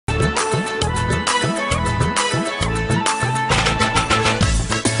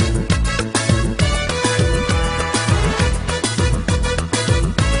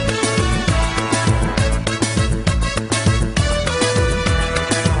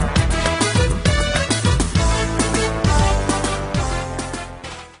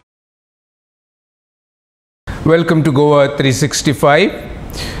Welcome to Goa 365.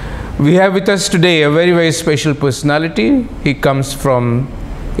 We have with us today a very, very special personality. He comes from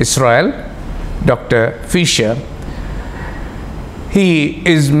Israel, Dr. Fischer. He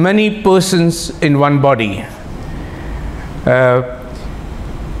is many persons in one body.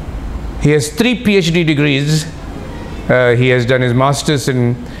 He has 3 PhD degrees. He has done his master's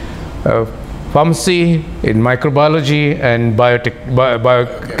in pharmacy, in microbiology and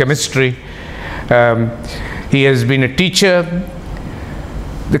biochemistry. He has been a teacher.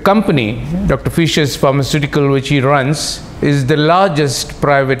 The company, Dr. Fischer's Pharmaceutical, which he runs, is the largest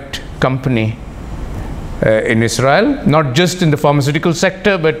private company in Israel, not just in the pharmaceutical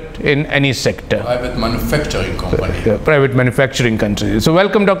sector, but in any sector. Private manufacturing company. Private manufacturing country. So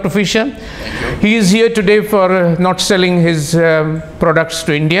welcome, Dr. Fischer. Thank you. He is here today for not selling his products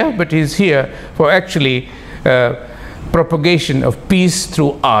to India, but he is here for actually propagation of peace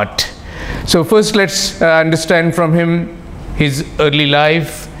through art. So first let's understand from him his early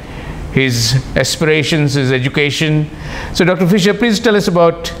life, his aspirations, his education. So Dr. Fischer, please tell us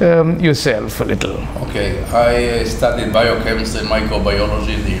about yourself a little. Okay, I studied biochemistry and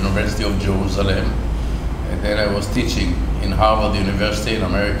microbiology at the University of Jerusalem. And then I was teaching in Harvard University in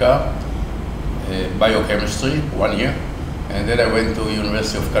America, biochemistry, 1 year. And then I went to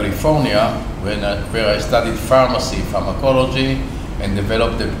University of California where I studied pharmacy, pharmacology, and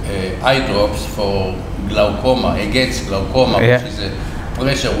developed eye drops for glaucoma, against glaucoma, which is a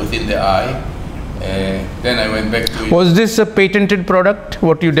pressure within the eye. Then I went back to... Was this a patented product,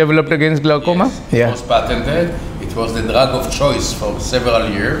 what you developed against glaucoma? Yes, it was patented. It was the drug of choice for several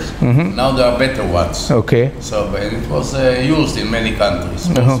years. Now there are better ones. Okay. So, and it was used in many countries.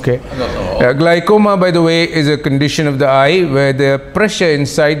 Okay. Glaucoma, by the way, is a condition of the eye where the pressure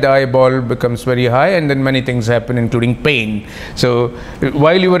inside the eyeball becomes very high, and then many things happen, including pain. So,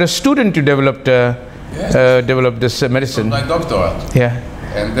 while you were a student, you developed this medicine. My doctorate. Yeah.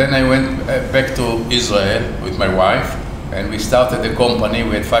 And then I went back to Israel with my wife, and we started a company.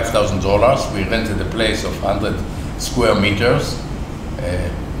 We had $5,000. We rented a place of 100 square meters.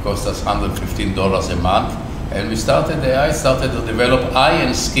 Cost us $115 a month. And I started to develop eye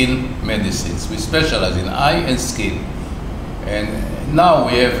and skin medicines. We specialize in eye and skin. And now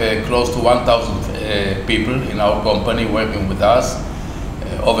we have close to 1,000 people in our company working with us.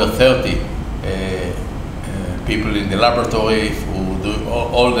 Over 30 people in the laboratory who do,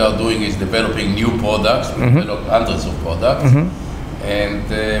 all they are doing is developing new products. We develop hundreds of products. And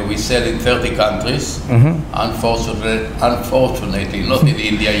we sell in 30 countries. Unfortunately, not in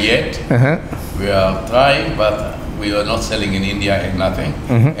India yet. We are trying, but we are not selling in India and nothing.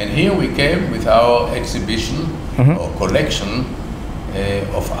 And here we came with our exhibition or collection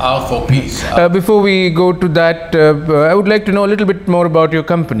of art for peace. Before we go to that, I would like to know a little bit more about your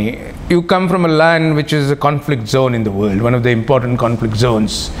company. You come from a land which is a conflict zone in the world, one of the important conflict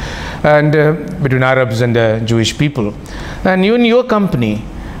zones, and between Arabs and Jewish people. And you and your company,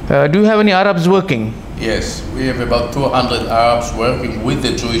 do you have any Arabs working? Yes, we have about 200 Arabs working with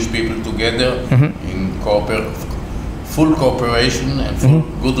the Jewish people together in full cooperation and full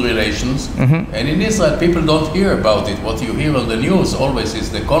good relations. And in Israel, people don't hear about it. What you hear on the news always is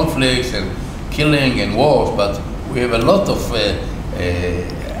the conflicts and killing and wars, but we have a lot of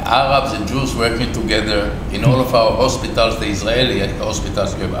Arabs and Jews working together in all of our hospitals, the Israeli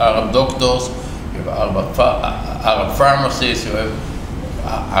hospitals. You have Arab doctors, you have Arab pharmacists, you have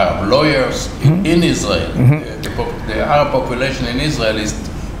Arab lawyers in Israel. The Arab population in Israel is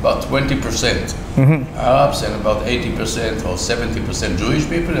about 20% Arabs and about 80% or 70% Jewish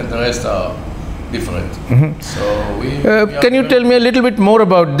people, and the rest are different. So can you tell me a little bit more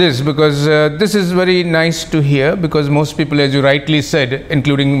about this, because this is very nice to hear, because most people, as you rightly said,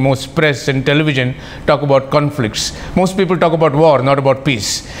 including most press and television, talk about conflicts. Most people talk about war, not about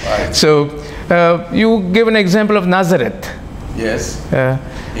peace. Right. So you give an example of Nazareth. Yes.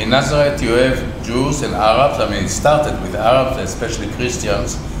 In Nazareth you have Jews and Arabs. I mean, it started with Arabs, especially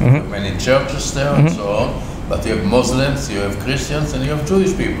Christians. You have many churches there and so on. But you have Muslims, you have Christians, and you have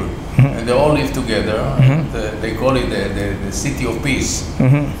Jewish people. And they all live together. And they call it the city of peace.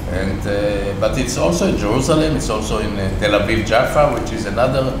 But it's also in Jerusalem, it's also in Tel Aviv, Jaffa, which is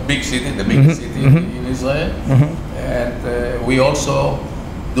another big city, the biggest city in Israel. And we also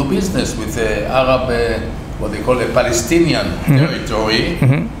do business with Arab, what they call a Palestinian territory,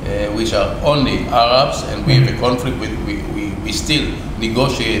 which are only Arabs, and we have a conflict with, we still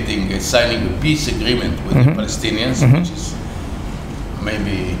negotiating, signing a peace agreement with the Palestinians, which is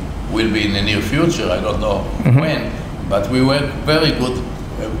maybe will be in the near future, I don't know when, but we work very good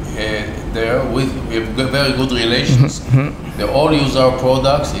there. We have very good relations. They all use our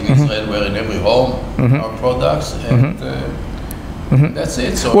products. In Israel, we're in every home, our products, and that's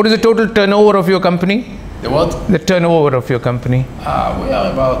it. So what is the total turnover of your company? The what? The turnover of your company? We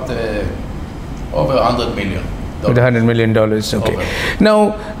are about over $100 million. With $100 million, okay. Over.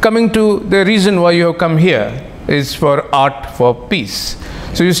 Now, coming to the reason why you have come here is for Art for Peace.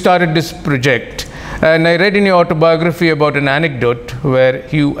 So you started this project, and I read in your autobiography about an anecdote where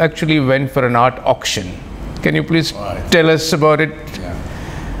you actually went for an art auction. Can you please tell us about it? Yeah.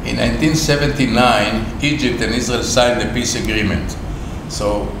 In 1979, Egypt and Israel signed a peace agreement.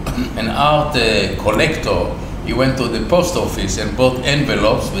 So an art collector, he went to the post office and bought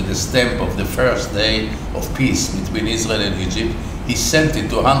envelopes with the stamp of the first day of peace between Israel and Egypt. He sent it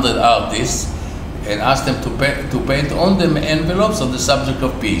to 100 artists and asked them to paint on the envelopes on the subject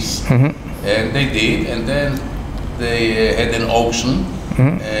of peace. And they did, and then they had an auction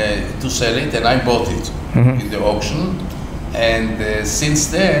to sell it, and I bought it in the auction. And since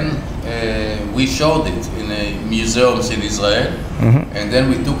then, we showed it in museums in Israel, and then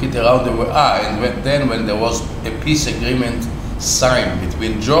we took it around the world. And then when there was a peace agreement signed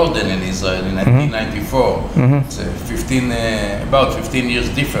between Jordan and Israel in 1994, it's about 15 years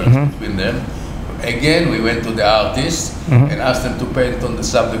difference between them. Again, we went to the artists and asked them to paint on the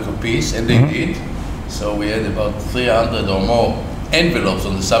subject of peace, and they did. So we had about 300 or more envelopes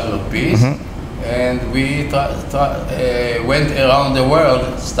on the subject of peace. And we went around the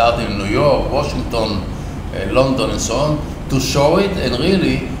world, starting in New York, Washington, London, and so on, to show it. And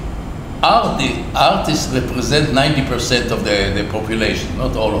really, artists represent 90% of the population,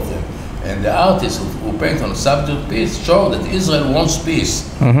 not all of them. And the artists who paint on the subject of peace show that Israel wants peace,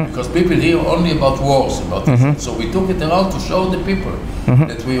 because people hear only about wars, about Israel. So we took it around to show the people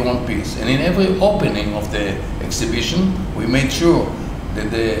that we want peace. And in every opening of the exhibition, we made sure that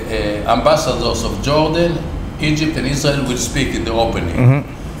the ambassadors of Jordan, Egypt, and Israel will speak in the opening.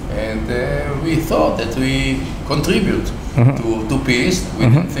 And we thought that we contribute to peace. We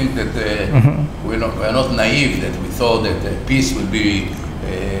didn't think that we're not naive, that we thought that peace will be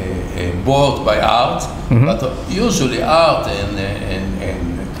bought by art, but usually art and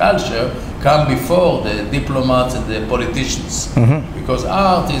culture come before the diplomats and the politicians, because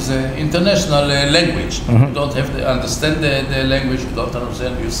art is an international language. You don't have to understand the language, you don't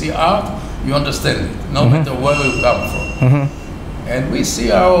understand. You see art, you understand it, no matter where you come from. And we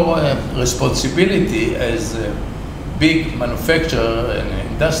see our responsibility as a big manufacturer and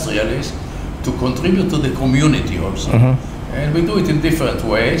industrialist to contribute to the community also. And we do it in different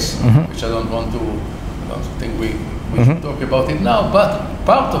ways, which I don't think we should talk about it now, but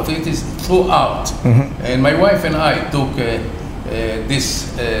part of it is through art. And my wife and I took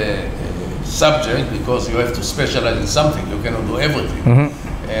this subject because you have to specialize in something, you cannot do everything.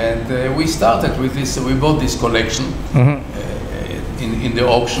 And we started with this, we bought this collection in the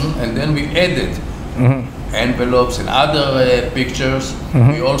auction, and then we added envelopes and other pictures.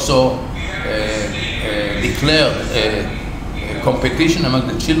 We also declared a competition among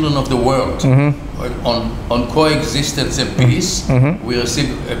the children of the world on coexistence and peace. We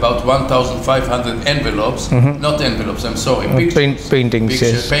received about 1,500 envelopes, not envelopes, I'm sorry, pictures, paintings,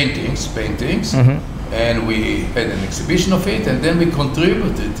 and we had an exhibition of it, and then we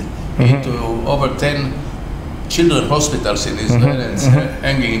contributed it to over 10 children hospitals in Israel, and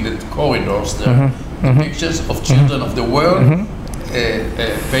hanging in the corridors there, the pictures of children of the world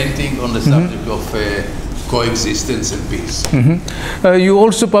painting on the subject of coexistence and peace. You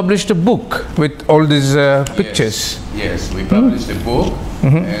also published a book with all these pictures. Yes, we published a book,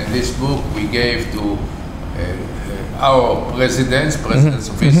 and this book we gave to our presidents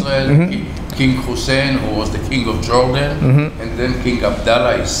of Israel, King Hussein, who was the king of Jordan, and then King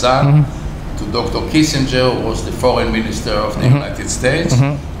Abdallah, his son, to Dr. Kissinger, who was the foreign minister of the United States,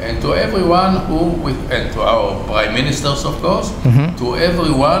 and to everyone and to our prime ministers, of course, to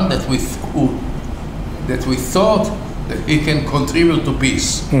everyone that we thought that he can contribute to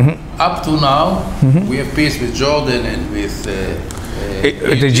peace. Up to now, we have peace with Jordan and with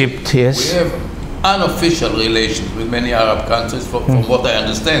Egypt. Yes. We have unofficial relations with many Arab countries, from what I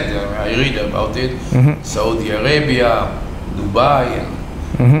understand. I read about it. Saudi Arabia, Dubai,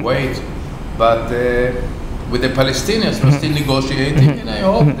 and Kuwait. But with the Palestinians, we're still negotiating, and I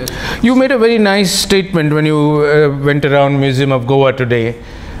hope that... You made a very nice statement when you went around Museum of Goa today,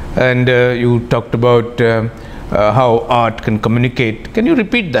 and you talked about how art can communicate. Can you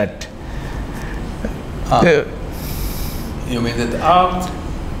repeat that? You mean that art,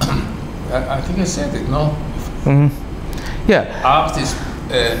 I think I said it, no? Yeah. Art is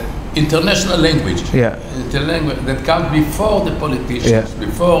international language. Yeah. The language that comes before the politicians,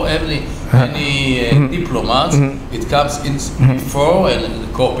 before any diplomats. It comes in before,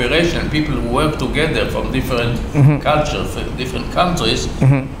 and cooperation. People who work together from different cultures, different countries.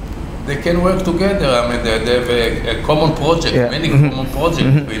 They can work together. I mean, they have a common project, many common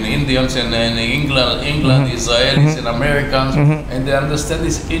projects between Indians and England, Israelis and Americans, and they understand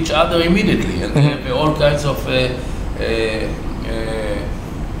each other immediately. And they have all kinds of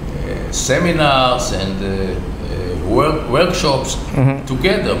seminars and workshops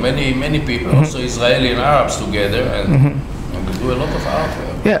together. Many people, also Israeli and Arabs together, and we do a lot of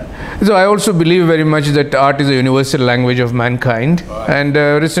artwork. Yeah. So I also believe very much that art is a universal language of mankind. Right. And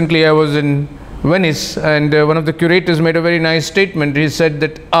recently I was in Venice, and one of the curators made a very nice statement. He said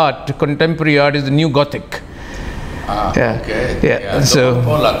that art, contemporary art, is the new Gothic. Okay. Yeah. So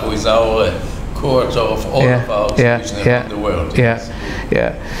Polak, who is our curator of all of our exhibitions around the world.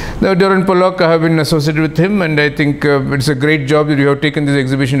 Now, Doran Pollock, I have been associated with him, and I think it's a great job that you have taken this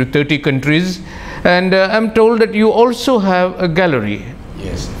exhibition to 30 countries. And I'm told that you also have a gallery.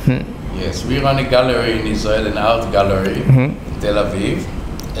 Yes. Yes, we run a gallery in Israel, an art gallery in Tel Aviv.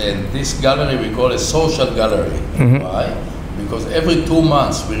 And this gallery we call a social gallery. Why? Because every 2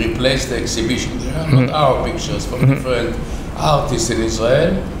 months we replace the exhibition. They are not our pictures from different artists in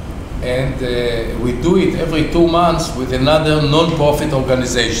Israel. And we do it every 2 months with another non-profit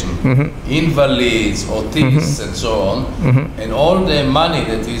organization, invalids, autists, and so on. And all the money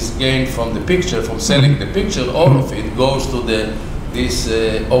that is gained from the picture, from selling the picture, all of it goes to this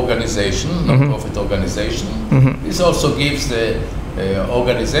organization, non-profit organization. This also gives the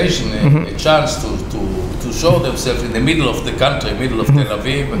organization a chance to show themselves in the middle of the country, middle of Tel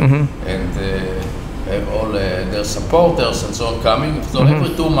Aviv, and have all their supporters and so on coming. So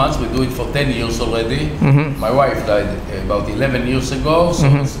every 2 months, we do it for 10 years already. My wife died about 11 years ago, so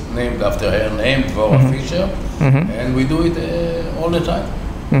it's named after her name, Dvora Fischer, and we do it all the time.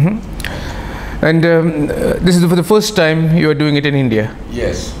 And this is for the first time you are doing it in India?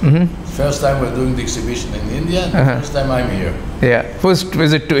 Yes. First time we're doing the exhibition in India, first time I'm here. Yeah, first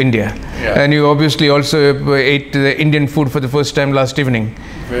visit to India. Yeah. And you obviously also ate the Indian food for the first time last evening.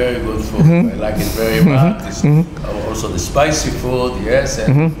 Very good food. I like it very much. Also the spicy food, yes,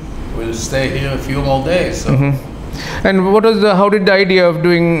 and we'll stay here a few more days. So. And what was how did the idea of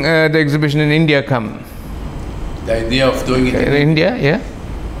doing the exhibition in India come? The idea of doing it in India, yeah?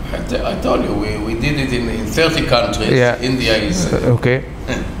 I told you, we did it in 30 countries. Yeah. India is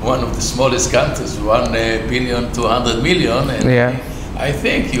one of the smallest countries, 1,200,000,000. And I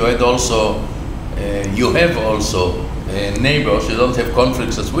think you had also, you have also neighbors. You don't have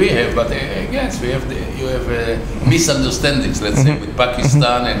conflicts as we have, but again, you have misunderstandings, let's say, with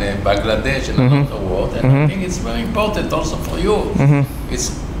Pakistan and Bangladesh and another world. And I think it's very important also for you.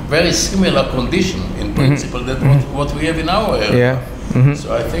 It's very similar condition in principle that what we have in our area.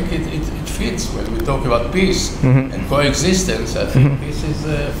 So I think it fits when we talk about peace and coexistence. I think this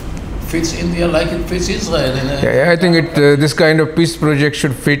fits India like it fits Israel. I think this kind of peace project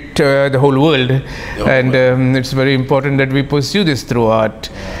should fit the whole world, it's very important that we pursue this through art.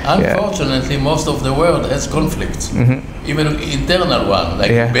 Unfortunately, most of the world has conflicts, even internal one,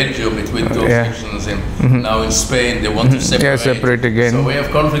 like in Belgium between two sections, and now in Spain they want to separate again. So we have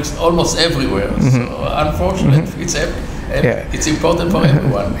conflicts almost everywhere. So unfortunately, it's important for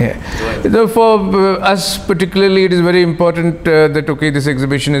everyone. So for us particularly, it is very important that this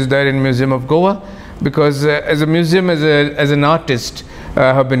exhibition is there in Museum of Goa, because as a museum, as an artist,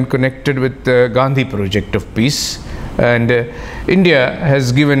 I have been connected with the Gandhi project of peace, and India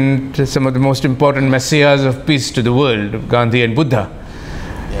has given some of the most important messiahs of peace to the world, Gandhi and Buddha,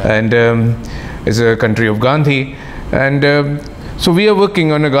 and is a country of Gandhi, and so we are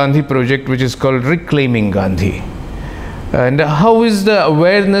working on a Gandhi project which is called Reclaiming Gandhi. And how is the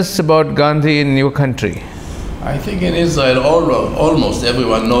awareness about Gandhi in your country? I think in Israel almost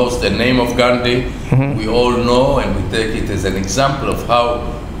everyone knows the name of Gandhi. We all know, and we take it as an example of how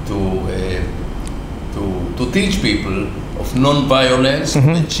to teach people of non-violence,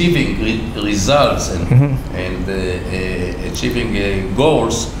 achieving results and achieving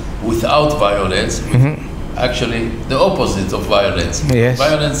goals without violence. Actually, the opposite of violence.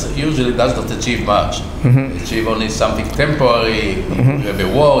 Violence usually does not achieve much. Achieve only something temporary. You have a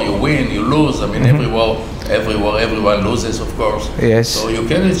war, you win, you lose. I mean, every war, everyone loses, of course. So you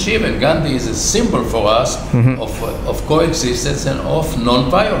can achieve, and Gandhi is a symbol for us of coexistence and of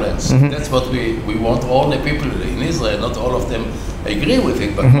non-violence. That's what we want all the people in Israel. Not all of them agree with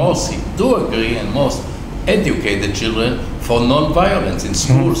it, but most do agree, and most educate the children for non-violence in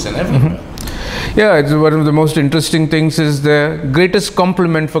schools and everywhere. Yeah, it's one of the most interesting things is the greatest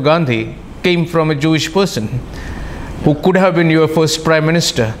compliment for Gandhi came from a Jewish person who could have been your first prime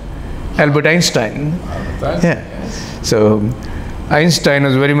minister, Albert Einstein. Yeah. Yes. So Einstein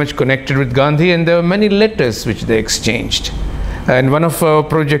was very much connected with Gandhi, and there were many letters which they exchanged. And one of our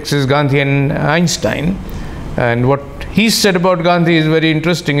projects is Gandhi and Einstein. And what he said about Gandhi is very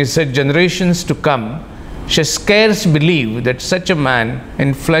interesting. He said, generations to come shall scarce believe that such a man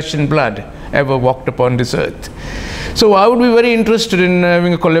in flesh and blood ever walked upon this earth. So I would be very interested in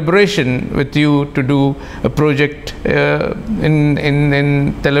having a collaboration with you to do a project in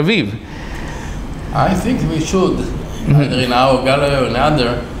Tel Aviv. I think we should, either in our gallery or in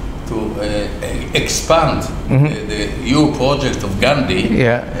other, to expand your project of Gandhi,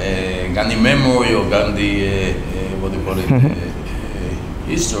 Gandhi memory or Gandhi, what do you call it,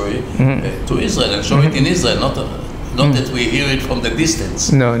 history, to Israel and show it in Israel, not that we hear it from the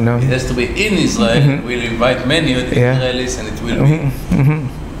distance. No, no. It has to be in Israel. We'll invite many Israelis, and it will be,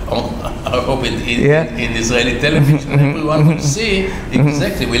 I hope, in Israeli television. Everyone will see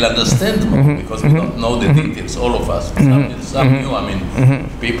exactly, will understand more, because we don't know the details, all of us. Some new, I mean,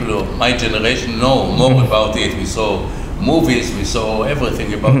 people of my generation know more about it. We saw movies, we saw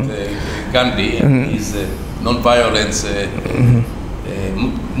everything about Gandhi and his non-violence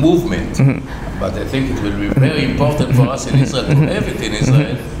movement. But I think it will be very important for us in Israel to have it in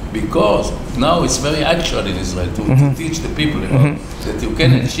Israel, because now it's very actual in Israel to teach the people about that you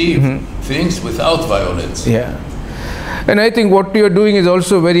can achieve things without violence. Yeah. And I think what you're doing is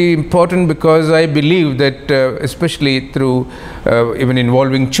also very important, because I believe that especially through even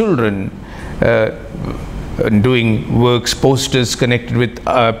involving children, doing works, posters connected with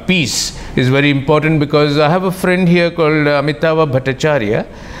peace is very important, because I have a friend here called Amitava Bhattacharya,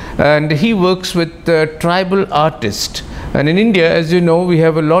 and he works with tribal artists. And in India, as you know, we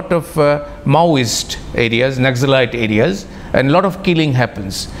have a lot of Maoist areas, Naxalite areas, and a lot of killing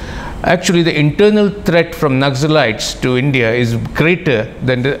happens. Actually, the internal threat from Naxalites to India is greater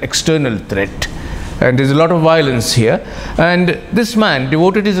than the external threat. And there's a lot of violence here. And this man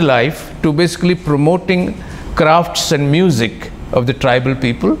devoted his life to basically promoting crafts and music of the tribal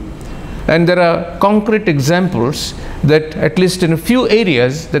people. And there are concrete examples that at least in a few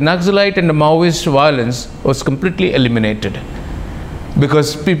areas, the Naxalite and the Maoist violence was completely eliminated,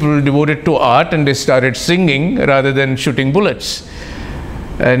 because people devoted to art and they started singing rather than shooting bullets.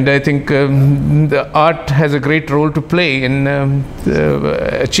 And I think the art has a great role to play in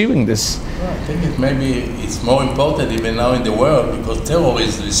achieving this. Well, I think it's more important even now in the world, because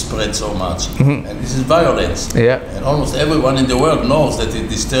terrorism is spread so much, and this is violence. And almost everyone in the world knows that it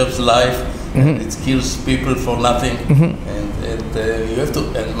disturbs life, and it kills people for nothing, and you have to,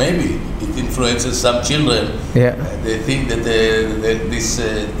 and maybe it influences some children. They think that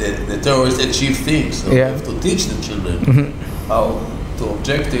the terrorists achieve things, so you have to teach the children how to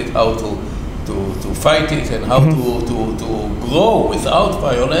object it, how to fight it, and how to grow without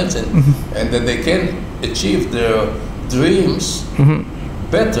violence, and that they can achieve their dreams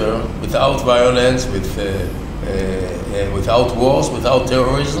better without violence, without wars, without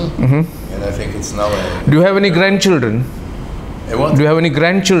terrorism. And I think it's now Do you have any grandchildren? What? Do you have any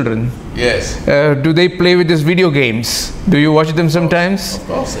grandchildren? Yes. Do they play with these video games? Do you watch them sometimes? Of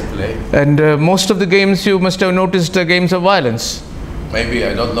course they play. And most of the games, you must have noticed, are games of violence. Maybe,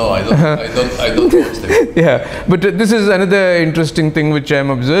 I don't know. I don't watch them. Yeah, but this is another interesting thing which I'm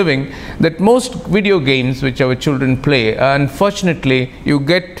observing, that most video games which our children play, unfortunately, you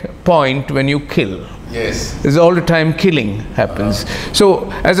get a point when you kill. Yes. There's all the time killing happens. So,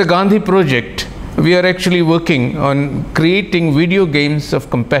 as a Gandhi project, we are actually working on creating video games of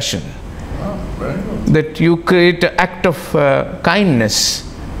compassion. Very good. That you create an act of kindness,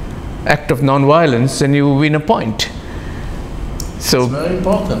 act of non-violence, and you win a point. So it's very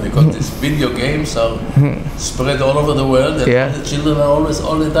important, because these video games are spread all over the world, and the children are always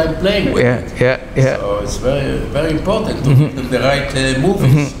all the time playing with it. So it's very, very important to give them the right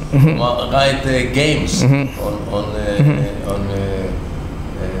movies, right games on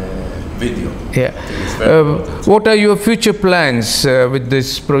video. What are your future plans with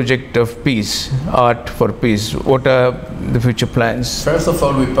this project of peace, art for peace? What are the future plans? First of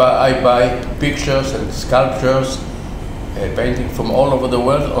all, I buy pictures and sculptures, painting from all over the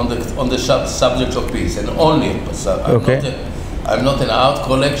world on the subject of peace, and only. I'm not an art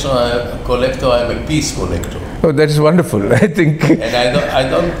collector. I'm a peace collector. Oh, that is wonderful. I think. And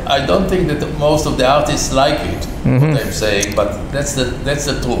I don't think that most of the artists like it. what I'm saying, but that's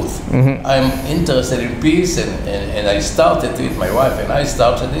the truth. I'm interested in peace, and I started it, my wife and I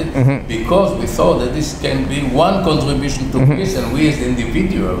started it, because we thought that this can be one contribution to peace, and we as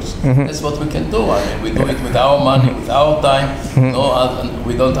individuals, that's what we can do. I mean, we do it with our money, with our time,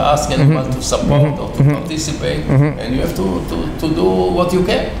 we don't ask anyone to support or to participate, and you have to do what you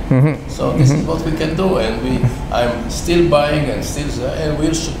can. So this is what we can do, and I'm still buying and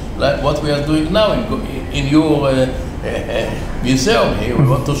like what we are doing now in your museum here. We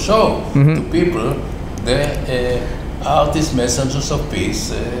want to show to people the artist messengers of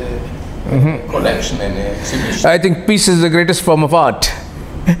peace collection and exhibition. I think peace is the greatest form of art.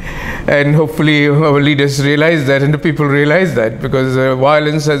 And hopefully our leaders realize that, and the people realize that, because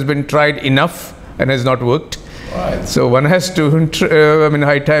violence has been tried enough and has not worked. Right. So one has to,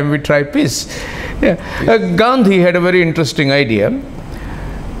 high time we try peace. Yeah. Gandhi had a very interesting idea.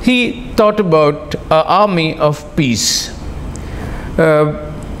 He thought about an army of peace.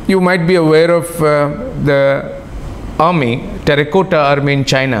 You might be aware of the army, terracotta army in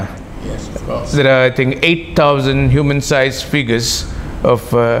China. Yes, of course. There are, I think, 8,000 human-sized figures of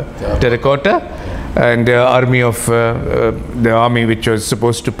terracotta, and the army which was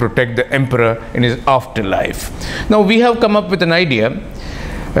supposed to protect the emperor in his afterlife. Now we have come up with an idea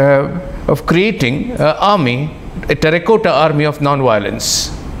of creating an army, a terracotta army of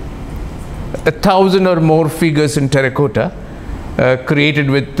non-violence. 1,000 or more figures in terracotta, created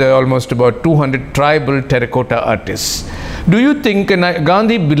with almost about 200 tribal terracotta artists. Do you think, and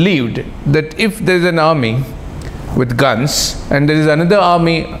Gandhi believed that if there is an army with guns and there is another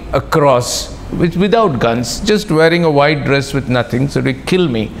army across without guns, just wearing a white dress with nothing, so they kill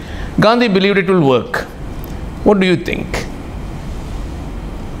me, Gandhi believed it will work. What do you think?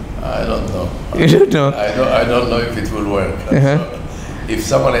 I don't know. You don't know? I don't know if it will work. If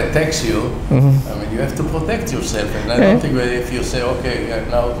someone attacks you, I mean, you have to protect yourself, and I don't think that if you say, okay,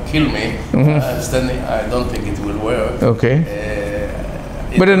 now kill me, I don't think it will work. Okay.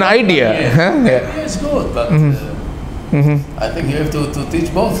 But an idea. Yes, it's good, but I think you have to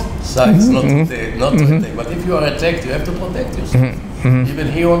teach both sides, not to attack. But if you are attacked, you have to protect yourself. Even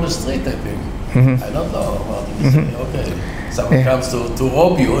here on the street, I think. I don't know about it. You say, okay, someone comes to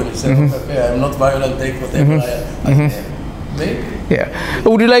rob you, and you say, okay, I'm not violent, take whatever I can. Maybe. Yeah.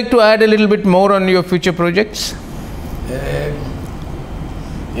 Would you like to add a little bit more on your future projects?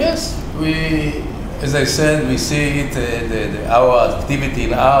 Yes, as I said, we see it, our activity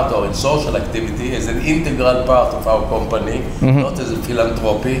in art or in social activity as an integral part of our company, not as a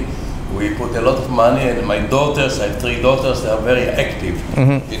philanthropy. We put a lot of money, and my daughters, I have 3 daughters, they are very active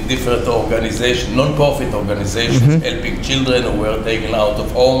in different organizations, non-profit organizations, helping children who were taken out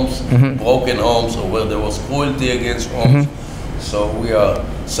of homes, broken homes, or where there was cruelty against homes. So we are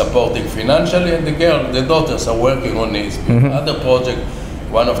supporting financially, and the daughters are working on this. Other project,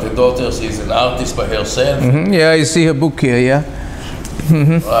 one of the daughters is an artist by herself. Yeah, I see her book here, yeah.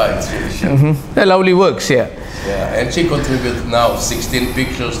 Right. Lovely works, yeah. Yeah, and she contributed now 16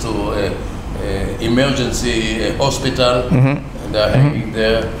 pictures to emergency hospital. They are hanging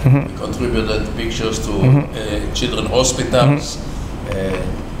there. We contributed pictures to children hospitals.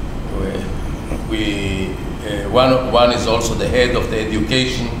 One is also the head of the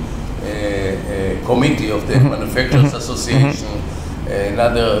education committee of the Manufacturers Association.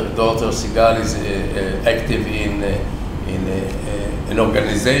 Another daughter, Sigal, is active in an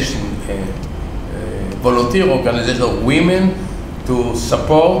organization, volunteer organization of women to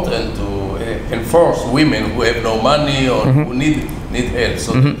support and to enforce women who have no money or who need help.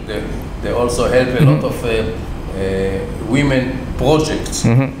 So they also help a lot of women projects.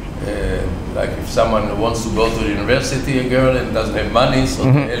 Like if someone wants to go to the university, a girl, and doesn't have money, so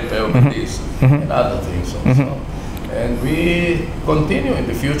they help her with this and other things also. And we continue in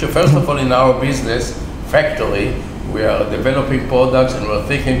the future. First of all, in our business factory, we are developing products, and we're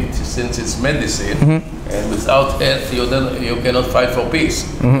thinking, since it's medicine, and without health, you cannot fight for peace.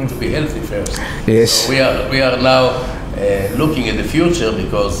 You have to be healthy first. Yes. So we are now looking at the future,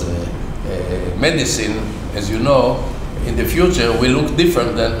 because medicine, as you know, in the future will look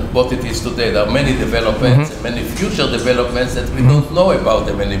different than what it is today. There are many developments and many future developments that we don't know about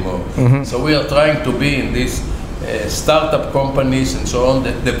them anymore. So we are trying to be in these startup companies and so on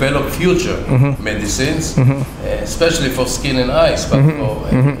that develop future medicines, especially for skin and eyes, but for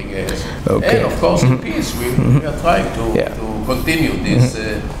everything else. And of course in peace, we are trying to continue this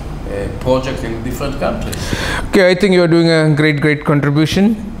project in different countries. Okay, I think you are doing a great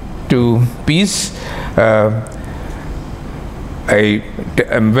contribution to peace. I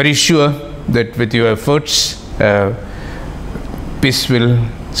am very sure that with your efforts, peace will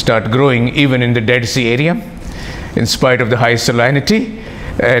start growing even in the Dead Sea area. in spite of the high salinity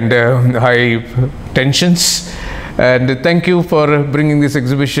and high tensions. And thank you for bringing this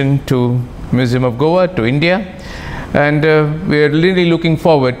exhibition to Museum of Goa, to India. And we are really looking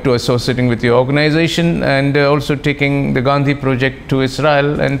forward to associating with your organization and also taking the Gandhi project to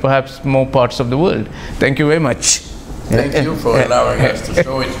Israel and perhaps more parts of the world. Thank you very much. Thank you for allowing us to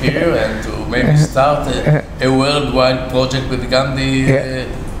show it here and to maybe start a worldwide project with Gandhi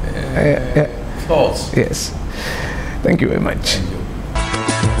thoughts. Yes. Thank you very much. Thank you.